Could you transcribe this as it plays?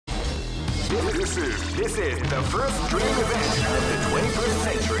This is the first dream event of the 21st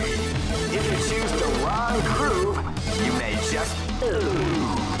century. If you choose the wrong groove, you may just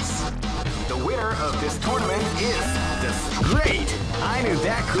lose. The winner of this tournament is the Great! I knew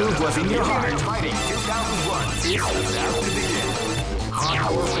that groove was in your heart. Fighting 2001 is about to begin.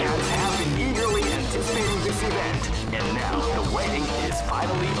 Hardcore fans have been eagerly anticipating this event, and now the waiting is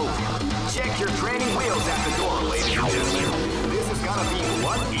finally over. Check your training wheels at the door, ladies and gentlemen. This is gonna be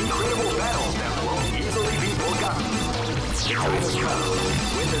one incredible battle that won't easily be forgotten. The time has come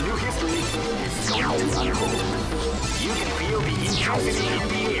when the new history is going to unfold. You can feel the intensity in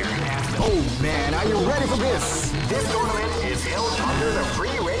the air as the... Oh man, are you ready for this? This tournament is held under the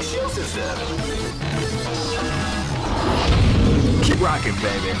free ratio system. Keep rocking,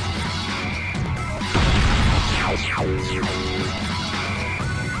 baby.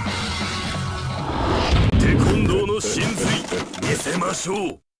 テコンドーの真髄見せましょ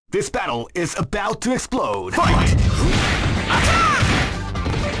う。 This battle is about to explode. Fight! Attack!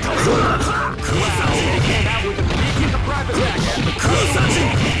 Kusaji came out with a sneaky surprise attack at the Kusaji!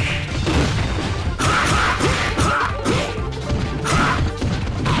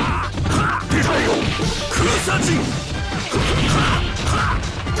 Kusaji!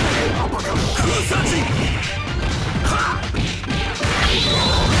 Kusaji!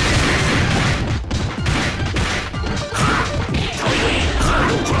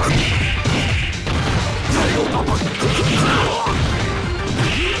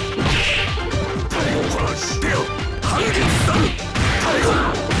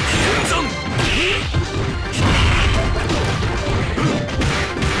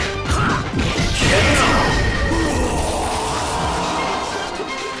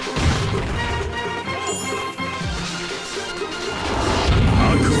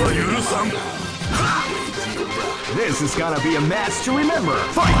 This is gonna be a match to remember.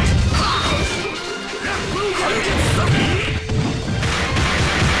 Fight!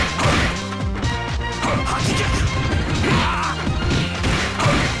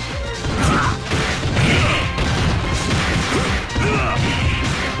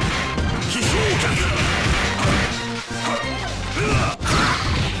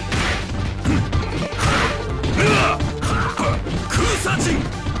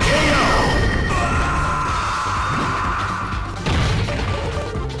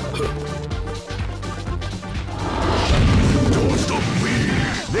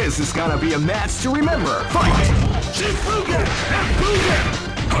 This is gonna be a match to remember. Fight!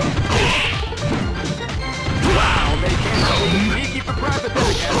 Wow, they came out with a sneaky surprise attack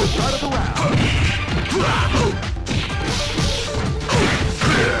at the start of the round.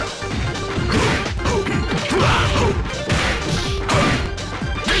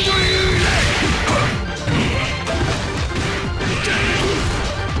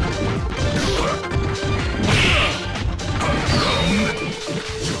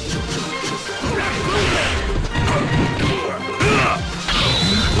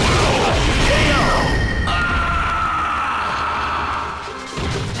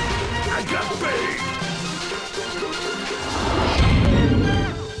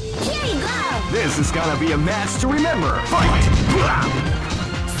 This is gonna be a match to remember. Fight!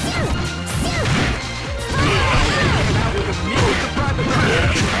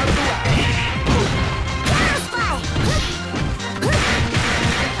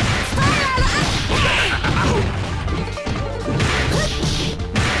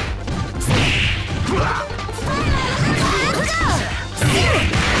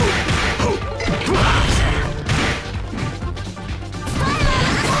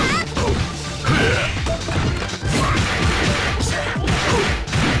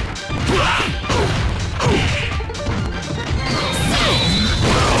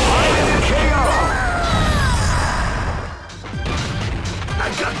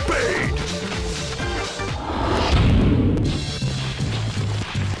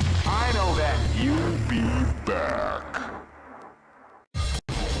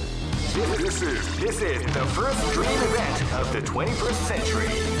 This is the first dream event of the 21st century.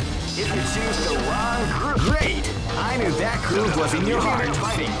 If you choose the wrong groove, great! I knew that groove was in your heart.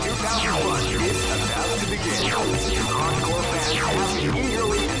 Fighting 2001 is about to begin. Hardcore fans have been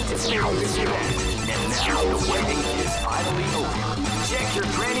eagerly anticipating this event, and now the waiting is finally over. Check your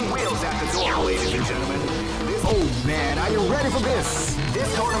training wheels at the door, ladies and gentlemen. Oh man, are you ready for this? This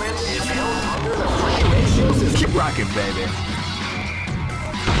tournament is held under the free ratio system. Keep rocking, baby.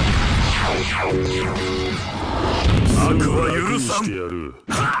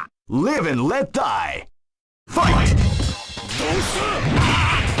 Live and let die. Fight!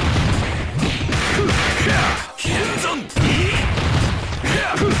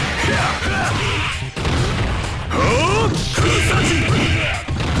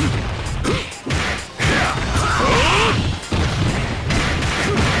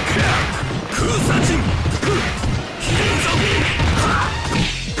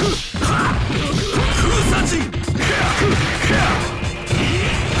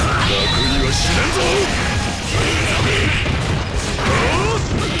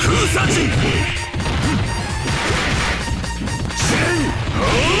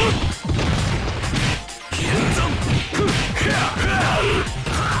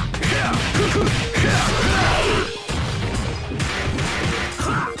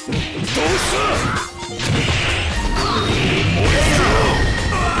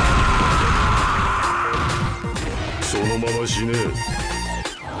 しねえ。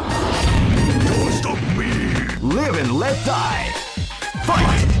 Don't stop me! Live and let die.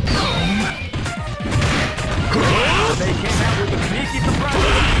 Fight! They came out with a sneaky surprise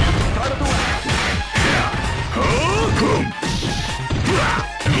at the start of the round.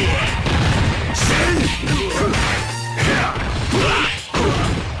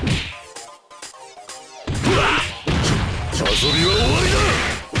 遊びは終わりだ。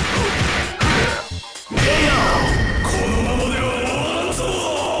このままでは終わらんぞ。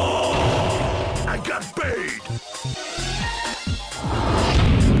I got paid.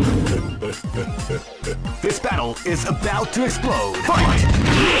 This battle is about to explode. Fight!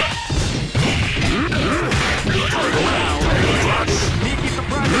 Sneaky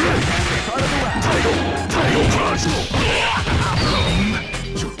surprise at the start of the round. Tiger Punch!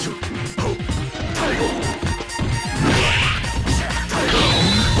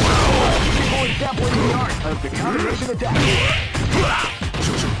 Dabbling the art of the combination attack.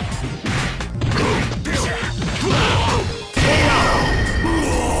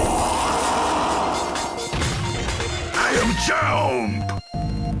 I am Jump!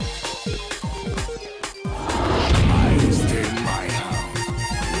 I stay my hound.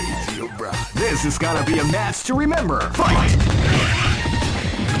 Raise your brow. This is gonna be a match to remember. Fight!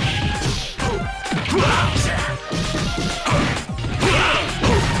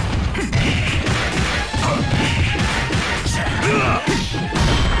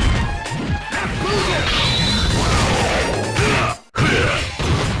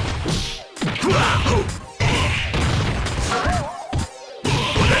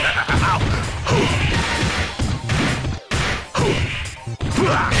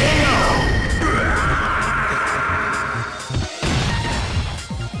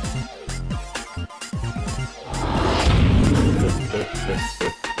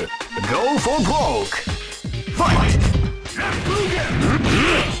 Go for broke! Fight!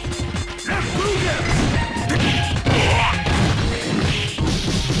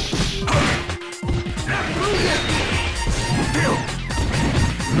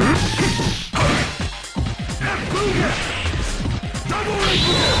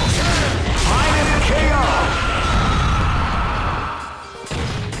 Final KO!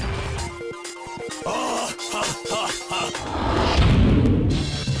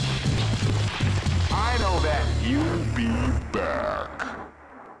 I know that you'll be back.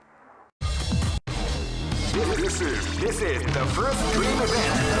 This is the first dream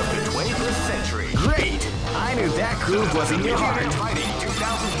event of the 21st century. Great! I knew that groove was in your heart. Fighting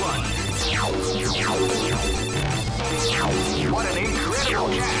 2001. What an incredible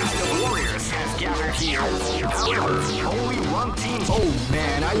cast of warriors has gathered here. However, only one team. Oh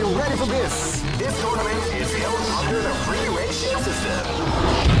man, are you ready for this? This tournament is held under the free ratio system.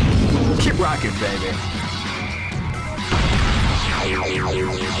 Keep rocking, baby.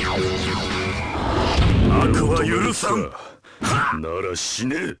 悪は許さん。なら死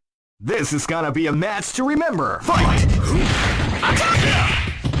ね。 This is gonna be a match to remember. Fight!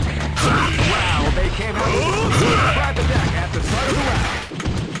 Wow, they came out with a surprise attack at the start of the round.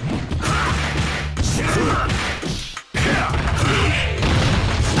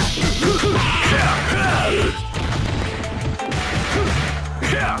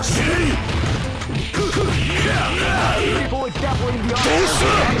 People dabbling the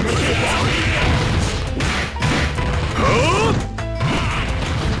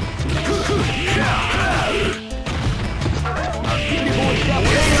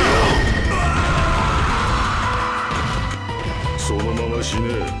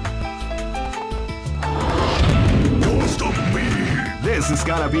Don't stop me! This is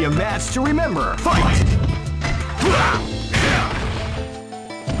gonna be a match to remember. Fight!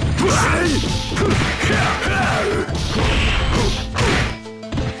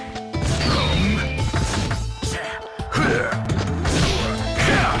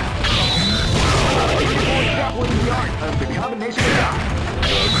 Dabbling the art of the combination attack.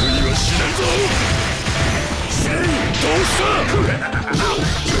 どうした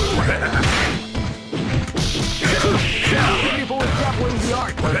People are dabbling the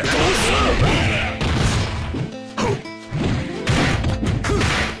art of the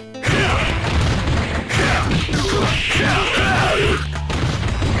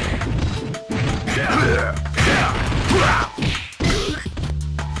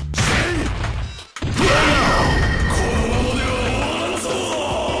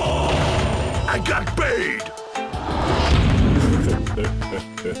I got paid!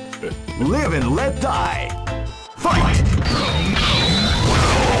 Live and let die. Fight!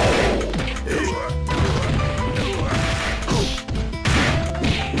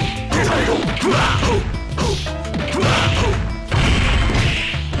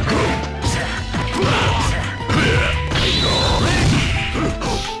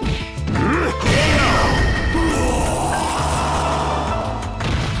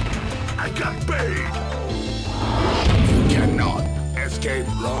 paid! You cannot escape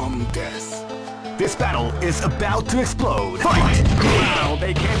from death. This battle is about to explode. Fight! Wow,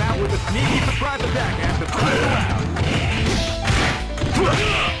 they came out with a sneaky surprise attack at the start of the round.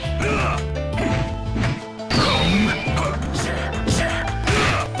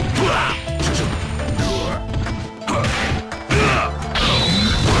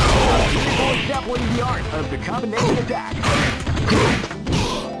 Definitely the art of the combination attack.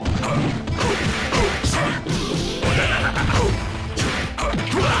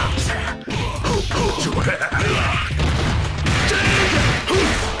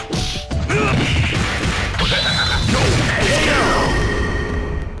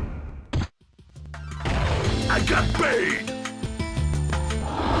 I got paid!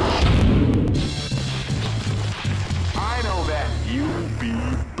 I know that. You'll be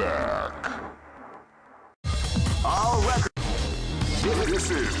back. All records.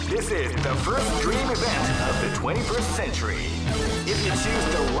 This is the first dream event of the 21st century. If you choose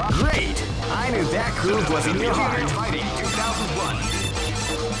the wrong... Great! I knew that groove was in your heart. Fighting 2001.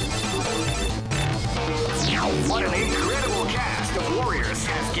 What an incredible cast of warriors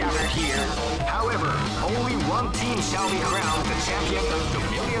has gathered here. However, only one team shall be crowned the champion of the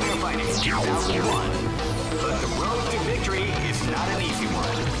Millionaire Fighting 2001. But the road to victory is not an easy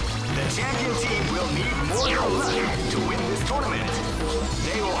one. The champion team will need more than luck to win this tournament.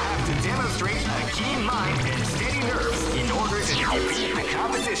 They will have to demonstrate a keen mind and steady nerves in order to defeat the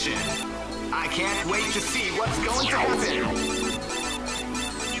competition. I can't wait to see what's going to happen.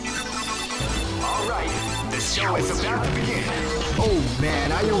 Alright, the show is about to begin. Oh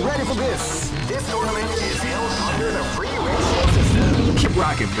man, are you ready for this? This tournament is held under the free ratio system. Keep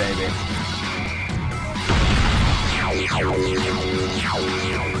rocking, baby.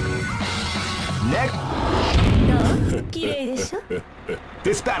 Next.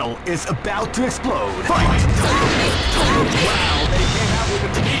 This battle is about to explode. Fight! Wow, they came out with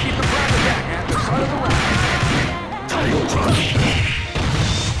a sneaky surprise attack at the start of the round. Tail crush!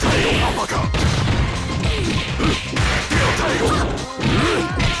 Tail uppercut! Tail tail!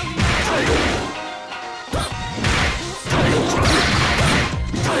 Tail! Tail crush!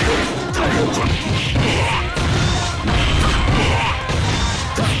 Tail crush!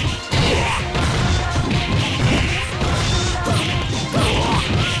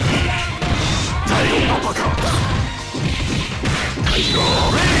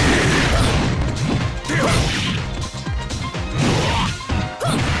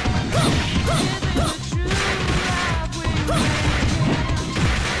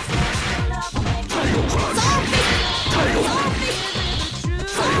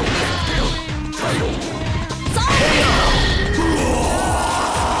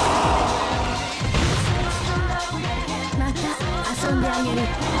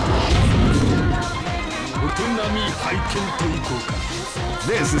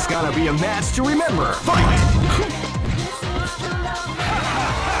 This is gonna be a match to remember. Fight!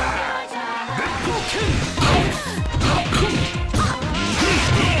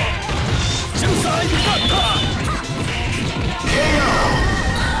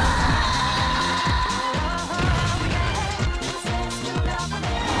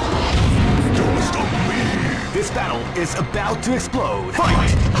 This battle is about to explode.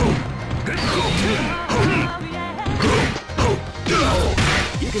 Fight!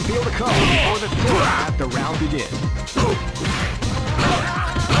 You can feel the call before the score at the round begins.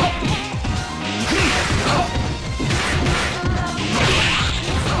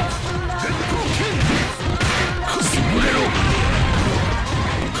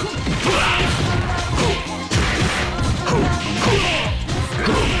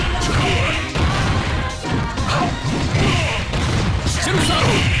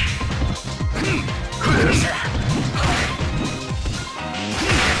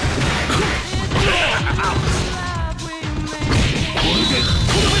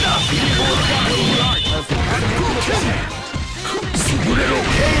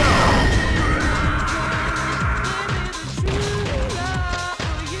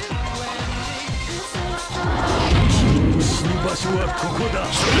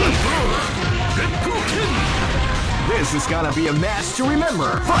 This is gonna be a match to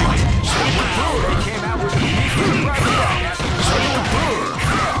remember. Fight! He came out with a surprise attack.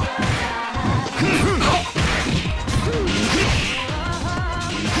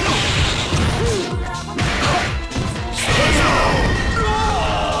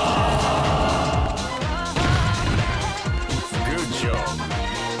 Good job.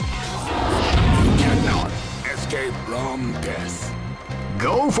 You cannot escape from death.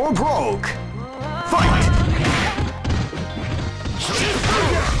 Go for broke. Fight!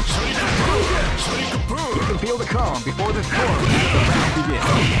 feel the calm before the storm as the round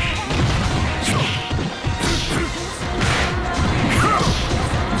begins.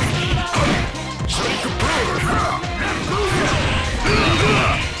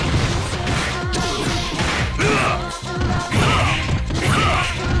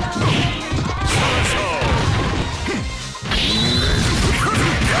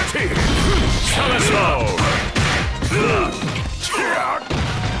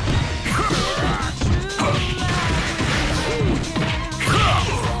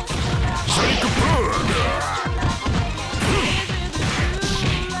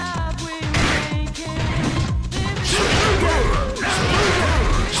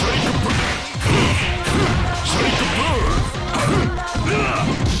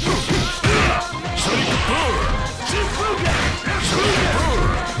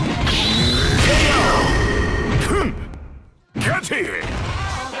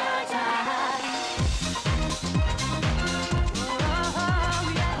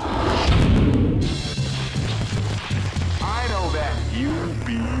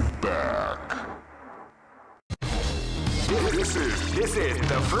 This is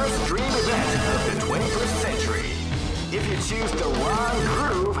the first dream event of the 21st century. If you choose the wrong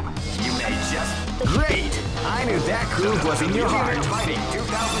groove, you may just... Great! I knew that groove was in your heart. Fighting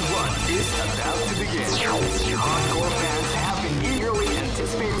 2001 is about to begin. Hardcore fans have been eagerly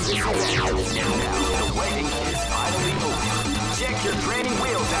anticipating this event, and now the waiting is finally over. Check your training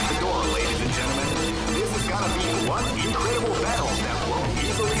wheels at the door, ladies and gentlemen. This is gonna be one incredible battle that won't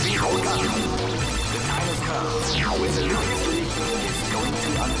easily be forgotten. The time has come when the new history is going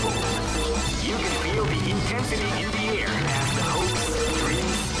to unfold. You can feel the intensity in the air as the hopes,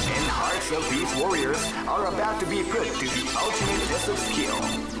 dreams, and hearts of these warriors are about to be put to the ultimate test of skill.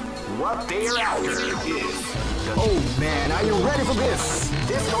 What they are after is... Oh man, are you ready for this?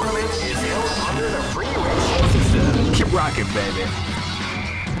 This tournament is held under the free ratio system. Keep rocking, baby.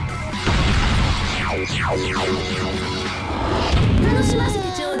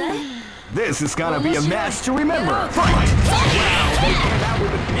 This is gonna be a match to remember. Fight! Wow, they came out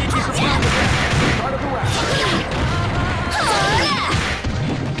with a sneaky surprise attack at the start of the round.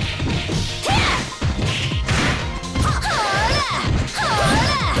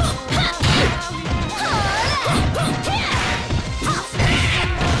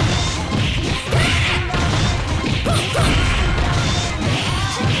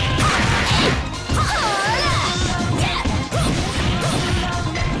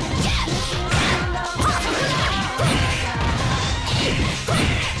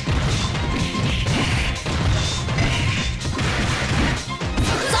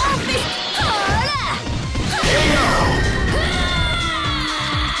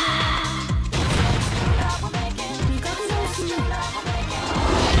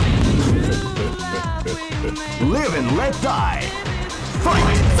 Live and let die. Fight!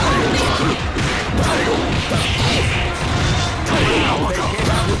 Wow, they came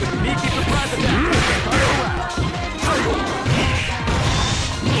out with a sneaky surprise attack at the start of the round.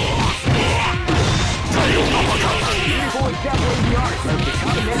 Beautiful encapsulating the art of the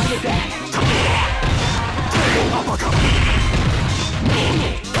combination attack.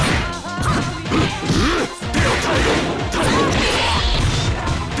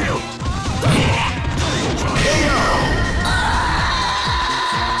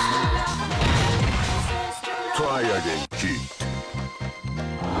 Try again, kid.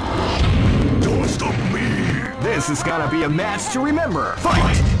 Don't stop me! This is gonna be a match to remember.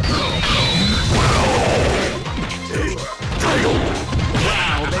 Fight!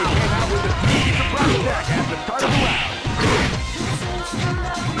 Wow, they came out with a sneaky surprise attack at the start of the round.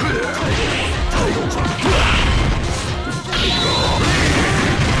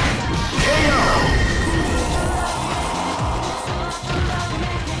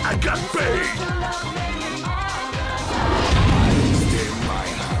 I got paid!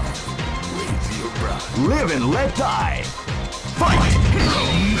 Live and let die. Fight!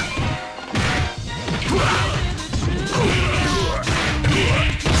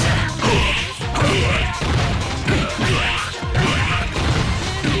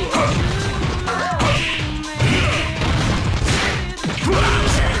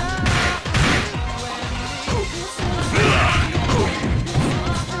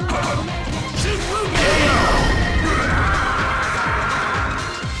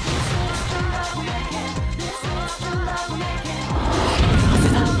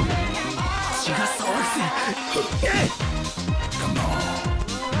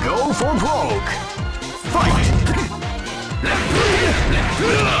 Go for broke. Fight!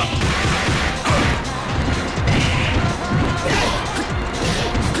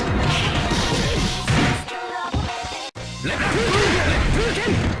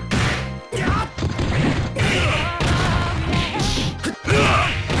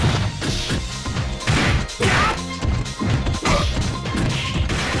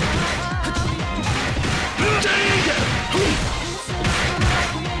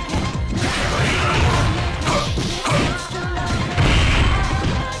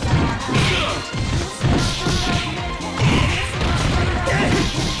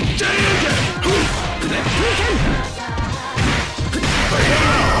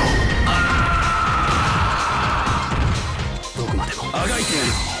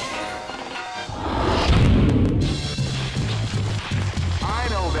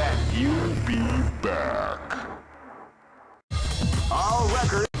 you'll be back. All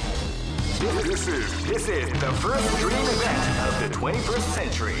records. This is the first dream event of the 21st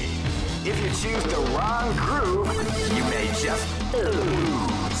century. If you choose the wrong groove, you may just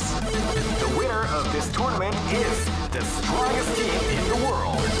lose. The winner of this tournament is the strongest team in the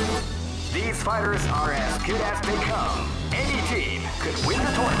world. These fighters are as good as they come. Any team could win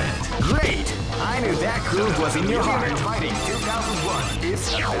the tournament. Great! I knew that groove was in your heart. Fighting 2001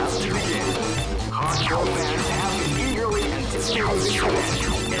 is about to begin. Hardcore fans have been eagerly anticipating this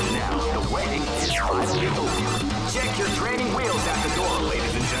event, and now the waiting is finally over. Check your training wheels at the door,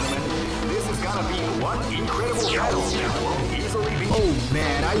 ladies and gentlemen. This is gonna be one incredible battle that won't easily be. Oh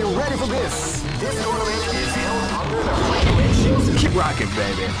man, are you ready for this? This tournament is held under the regulations. Keep rocking,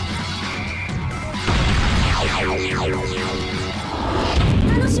 baby.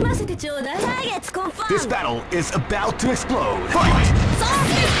 This battle is about to explode. Fight!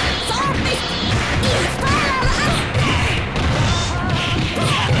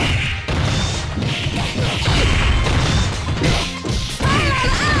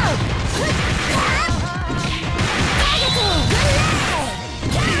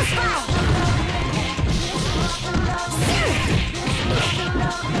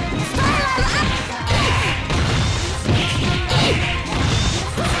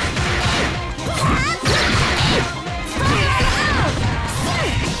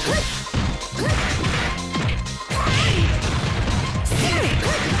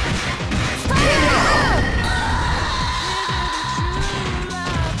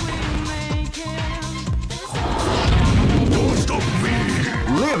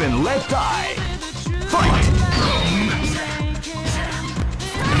 Live and let die. Fight!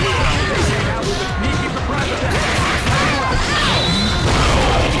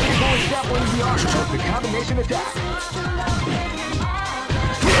 The combination attack.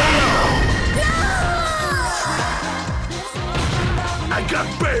 I got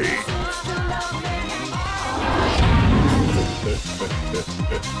bait!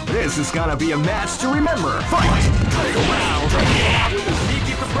 This is gonna be a match to remember. Fight! Take a round with a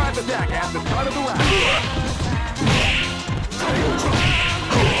sneaky surprise attack at the start of the round.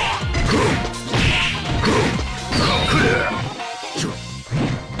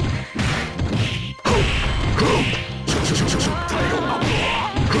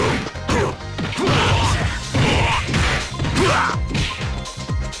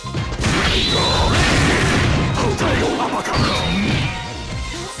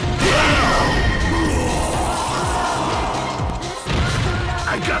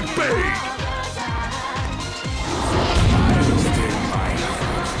 I got bait!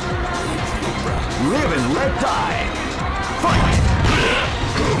 Live and let die. Fight!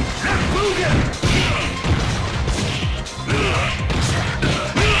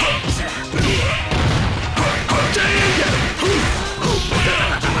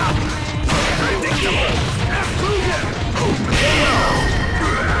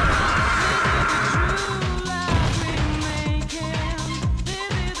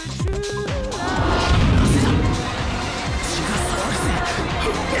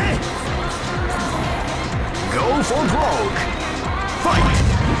 Go for broke. Fight!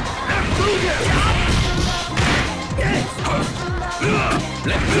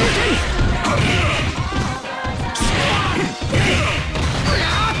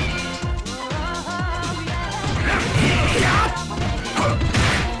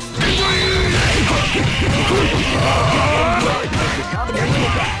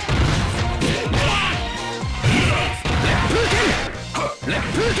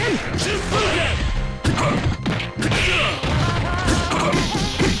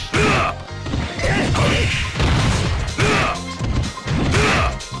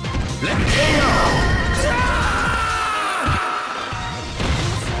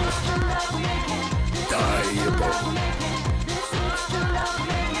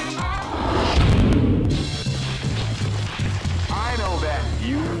 I know that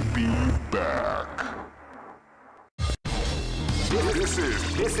you'll be back.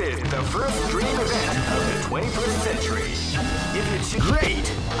 This is the first dream event of the 21st century. If you choose great,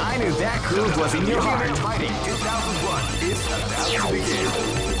 I knew that groove was in your heart. Fighting 2001 is about to begin.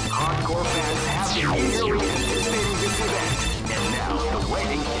 Hardcore fans have been eagerly anticipating this event, and now the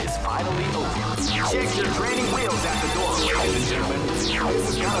waiting is finally over. Check your training wheels at the door, ladies and gentlemen. This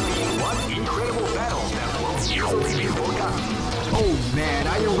is gonna be one incredible battle that won't easily be forgotten. Oh man,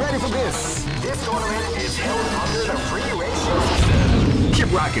 are you ready for this? This tournament is held under the free ratio system.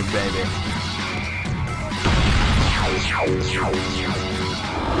 Keep rocking, baby.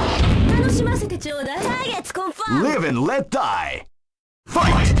 Live and let die.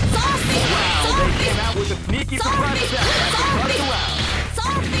 Fight!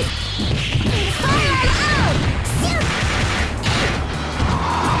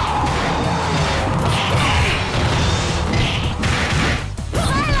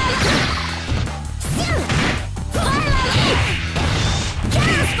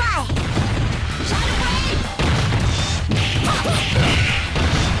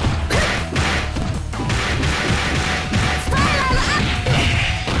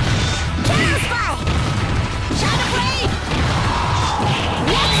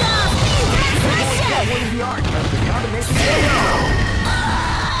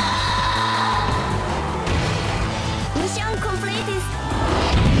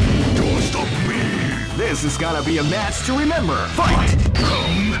 This is gonna be a match to remember. Fight!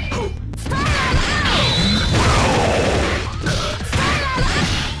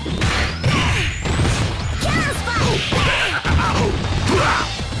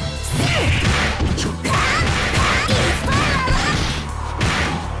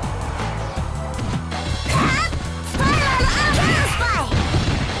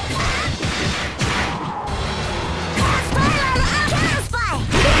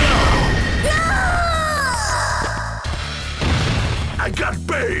 I got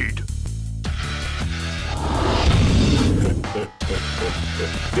paid!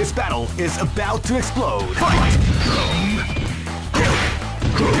 This battle is about to explode. Fight!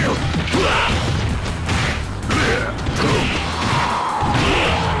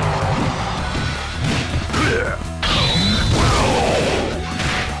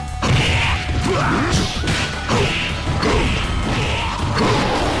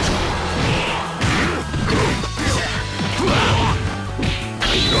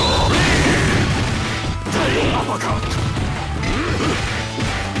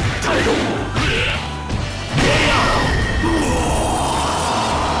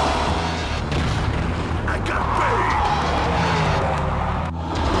 I got paid!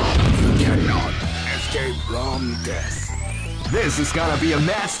 You cannot escape from death. This is gonna be a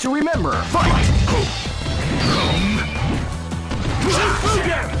match to remember. Fight!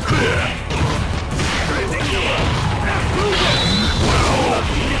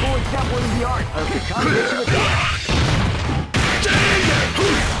 Beautiful example in the art of the combination attack.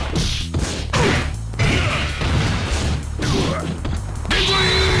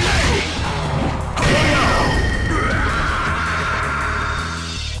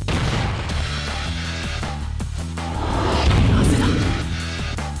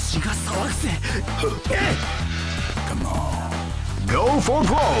 Come on. Go for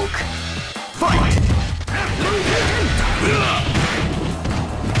broke. Fight!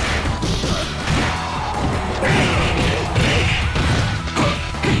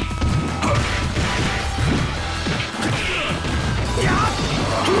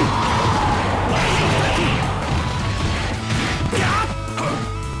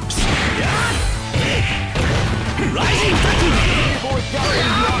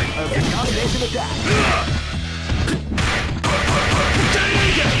 Of the combination attack.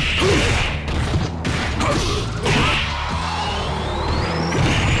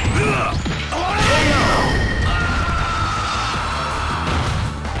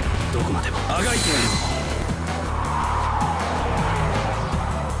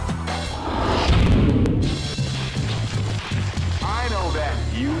 I know that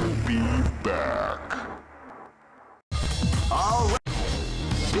you'll be back. All right.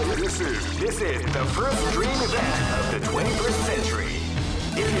 This is the first dream event of the 21st century.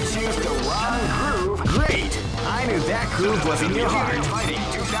 If you choose the wrong groove, great! I knew that groove was in your heart. Fighting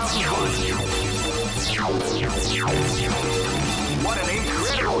 2001. What an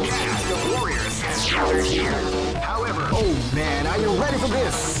incredible cast of warriors has gathered here. However, oh man, are you ready for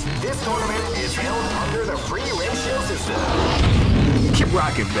this? This tournament is held under the free ratio system. Keep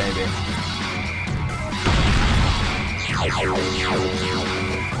rocking, baby.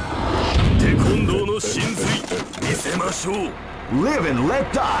 Live and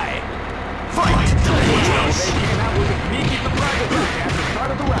let die. Fight! They came out with a sneaky surprise attack at the start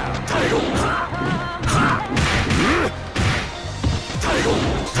of the round.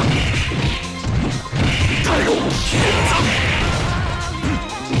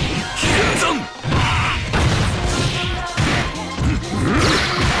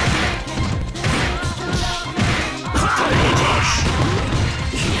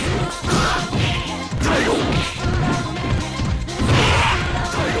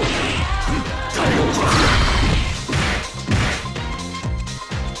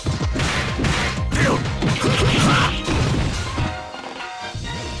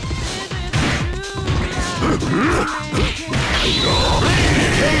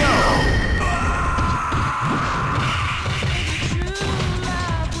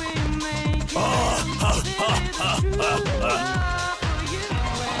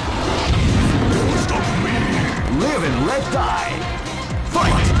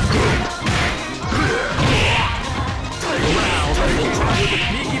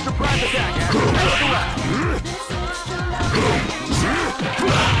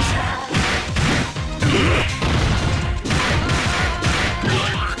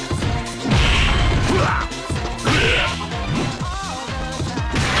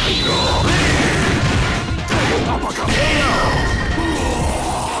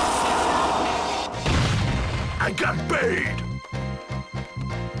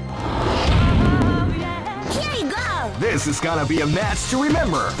 This is gonna be a match to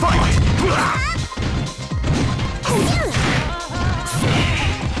remember. Fight!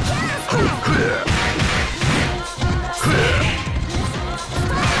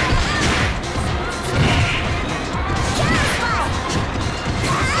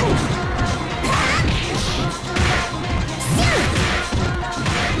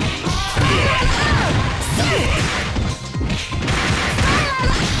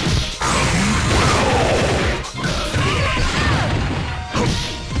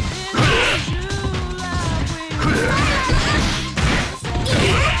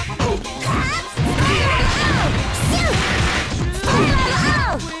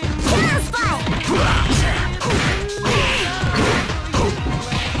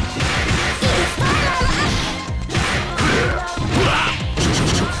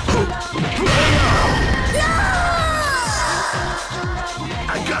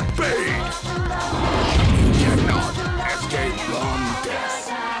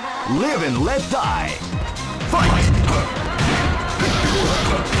 Live and let die. Fight!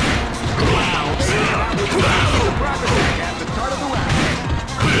 Wow, at the start of the round.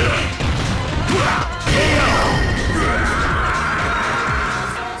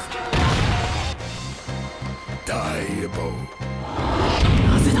 Diable.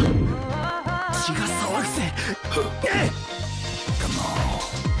 Come on.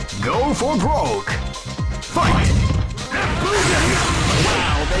 Go for broke. Fight!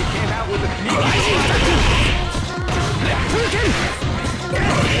 Wow, they came out with a sneaky.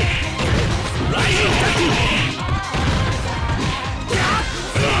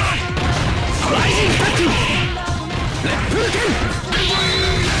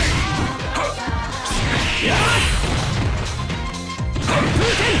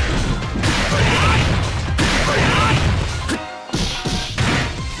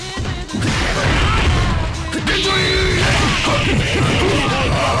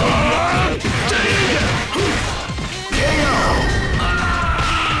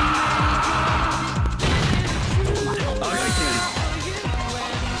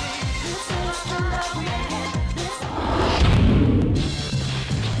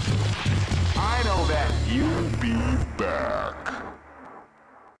 I know that you'll be back.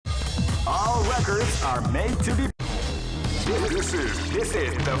 All records are made to be. This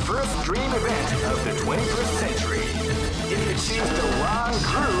is the first dream event of the 21st century. If you choose the wrong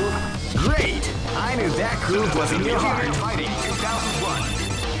groove, great! I knew that groove was in your heart. Fighting 2001.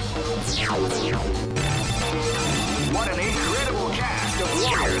 What an incredible cast of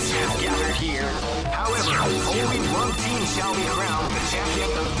warriors has gathered here. However, only one team shall be crowned the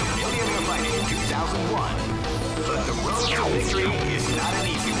champion of the Millionaire Fighting 2001. But the road to victory is not an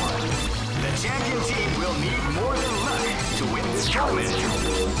easy one. The champion team will need more than luck to win this tournament.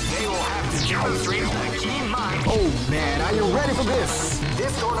 They will have to demonstrate a keen mind. Oh man, are you ready for this?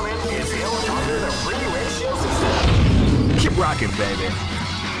 This tournament is held under the free ratio system. Keep rocking, baby.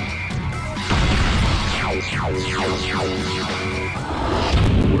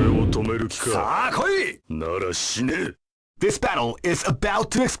 This battle is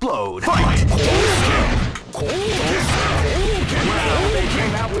about to explode. Fight! Wow, they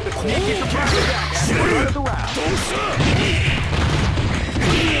came out with a sneaky surprise attack at the start of the round.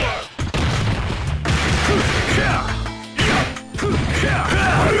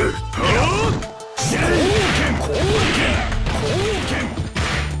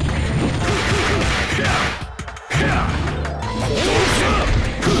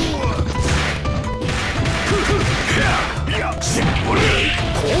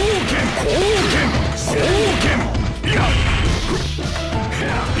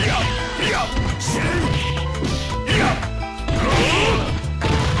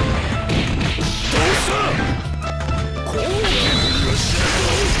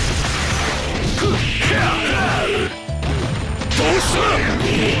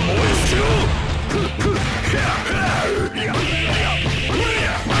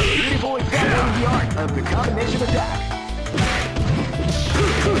 Beautiful example the art of the combination attack.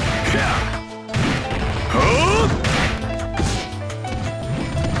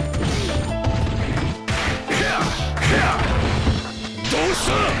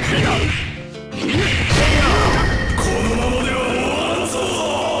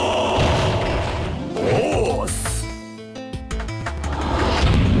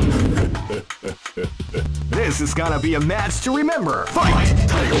 This is gonna be a match to remember. Fight!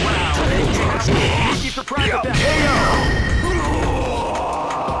 Wow, sneaky surprise attack.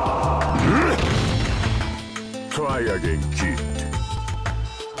 Try again, kid.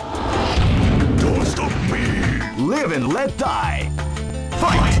 Don't stop me. Live and let die.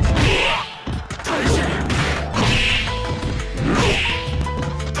 Fight!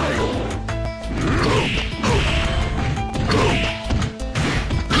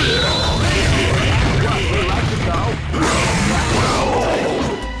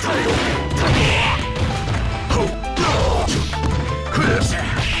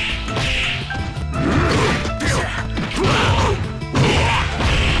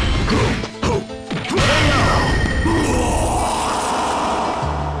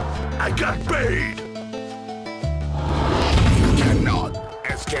 got paid! You cannot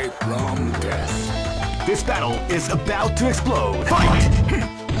escape from death. This battle is about to explode. Fight!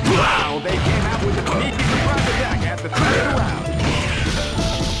 Wow, they came out with a sneaky surprise attack at the start of the round.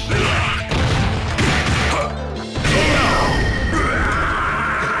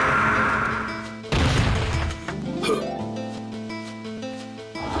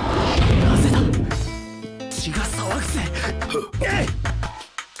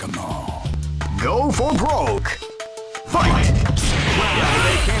 Come on. Go for broke. Fight! Wow,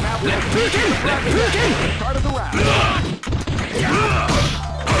 they came out with a sneaky surprise attack at the start of the round.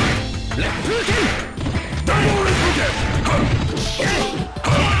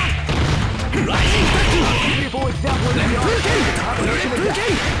 Beautiful example of the art of combination attack. Combination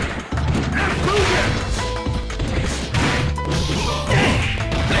attack.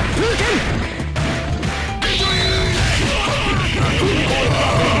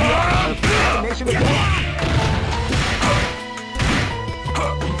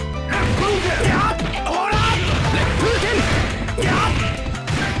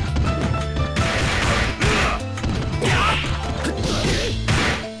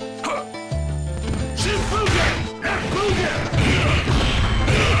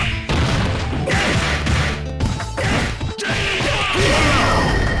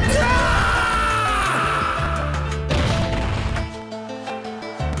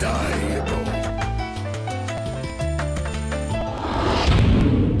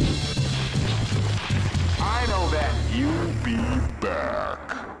 I know that you'll be back.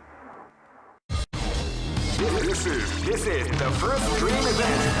 This is the first dream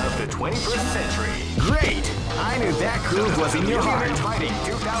event of the 21st century. Great! I knew that groove was in your heart. Fighting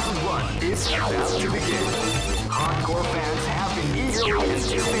 2001 is about to begin. Hardcore fans have been eagerly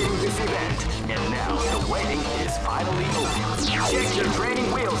anticipating this event, and now the waiting is finally over. Check your training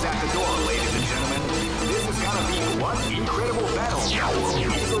wheels at the door, ladies and gentlemen. This is gonna be one incredible battle that will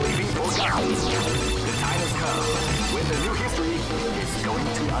easily be forgotten. The time has come when the new history is going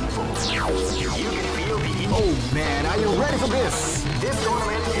to unfold. You can feel the... Oh man, are you ready for this? This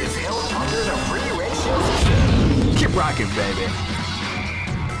tournament is held under the free ratio system. Keep rocking, baby.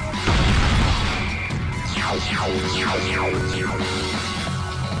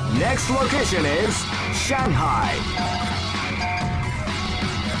 Next location is Shanghai.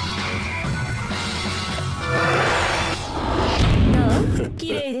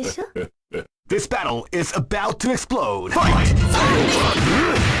 This battle is about to explode. Fight!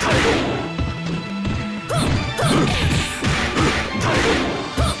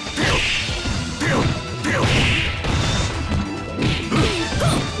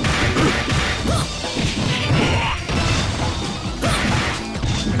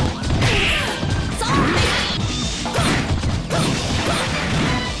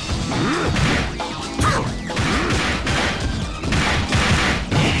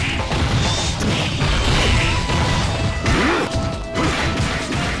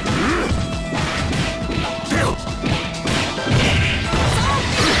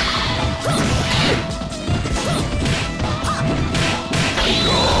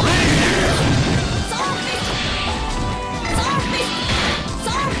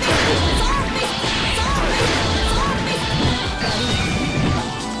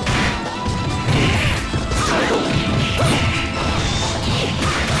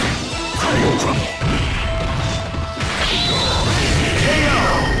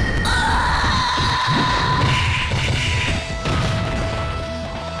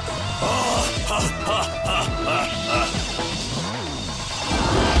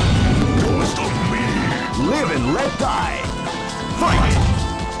 Live and let die. Fight!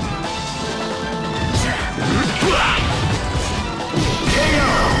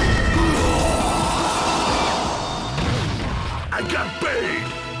 I got paid!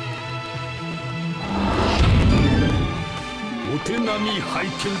 お手並み拝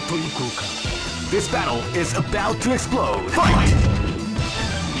見といこうか。 This battle is about to explode. Fight!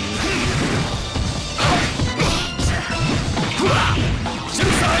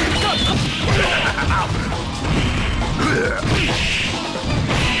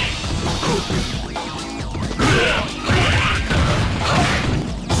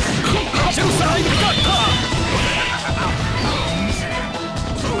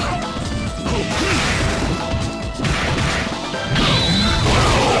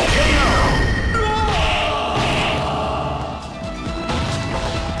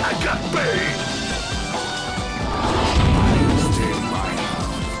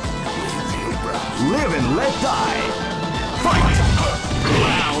 Live and let die. Fight!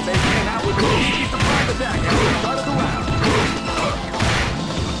 Wow, they came out with a sneaky surprise attack at the start of the round.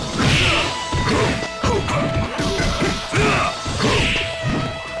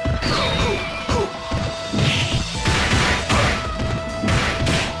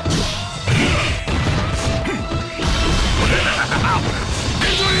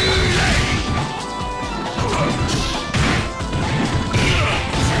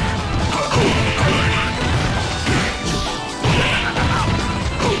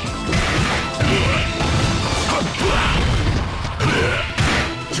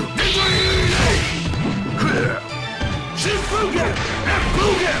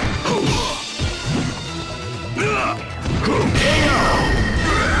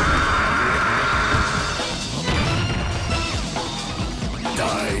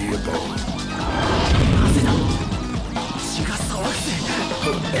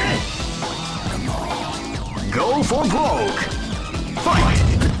 Go for broke! Fight!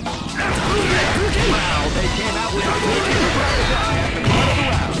 Wow, they came out with a sneaky surprise attack at the start of the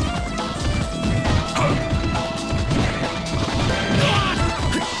round.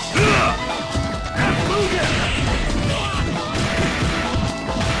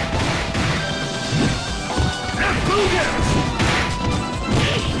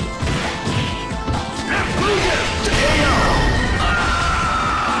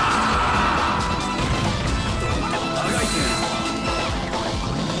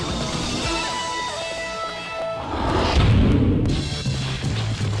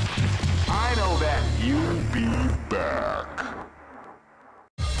 I know that you'll be back.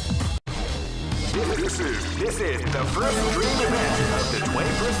 This is the first dream event of the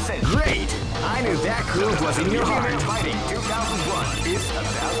 21st century. Great! I knew that groove was in your heart. Fighting 2001 is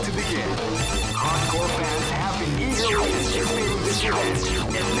about to begin. Hardcore fans have been eagerly anticipating this event,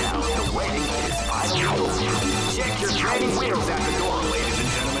 and now the waiting is finally over. Check your training wheels at the door, ladies and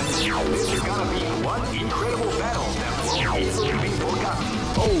gentlemen. This is gonna be one incredible battle that won't easily be forgotten.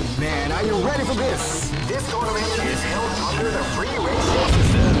 Oh man, are you ready for this? This tournament is held under the free ratio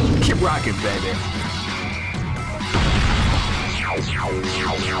system. Keep rocking, baby.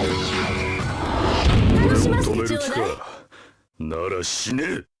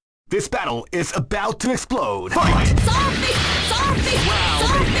 This battle is about to explode. Fight! Wow, they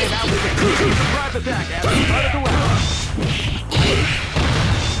came out with a sneaky surprise attack at the start of the round.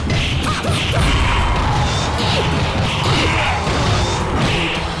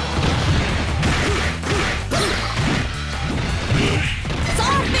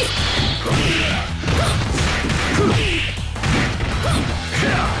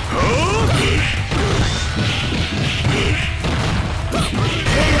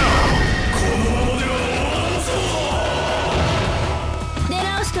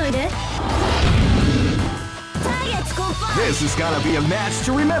 This is gonna be a match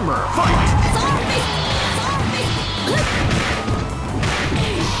to remember. Fight!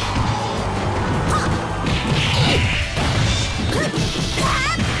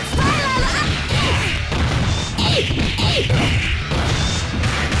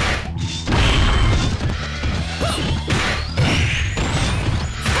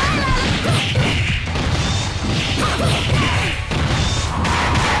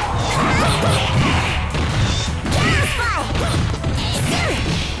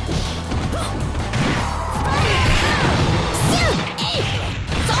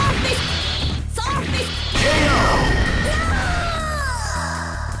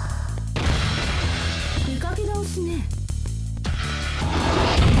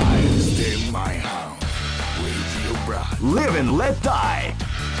 Live and let die.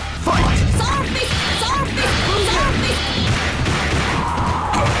 Fight!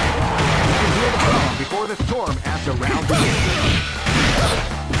 Before the storm as the round begins.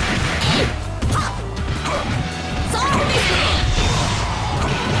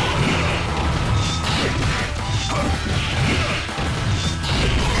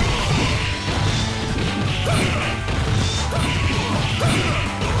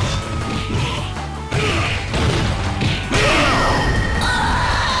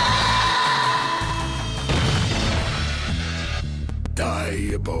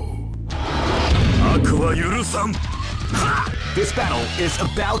 This battle is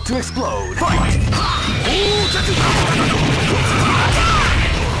about to explode. Fight!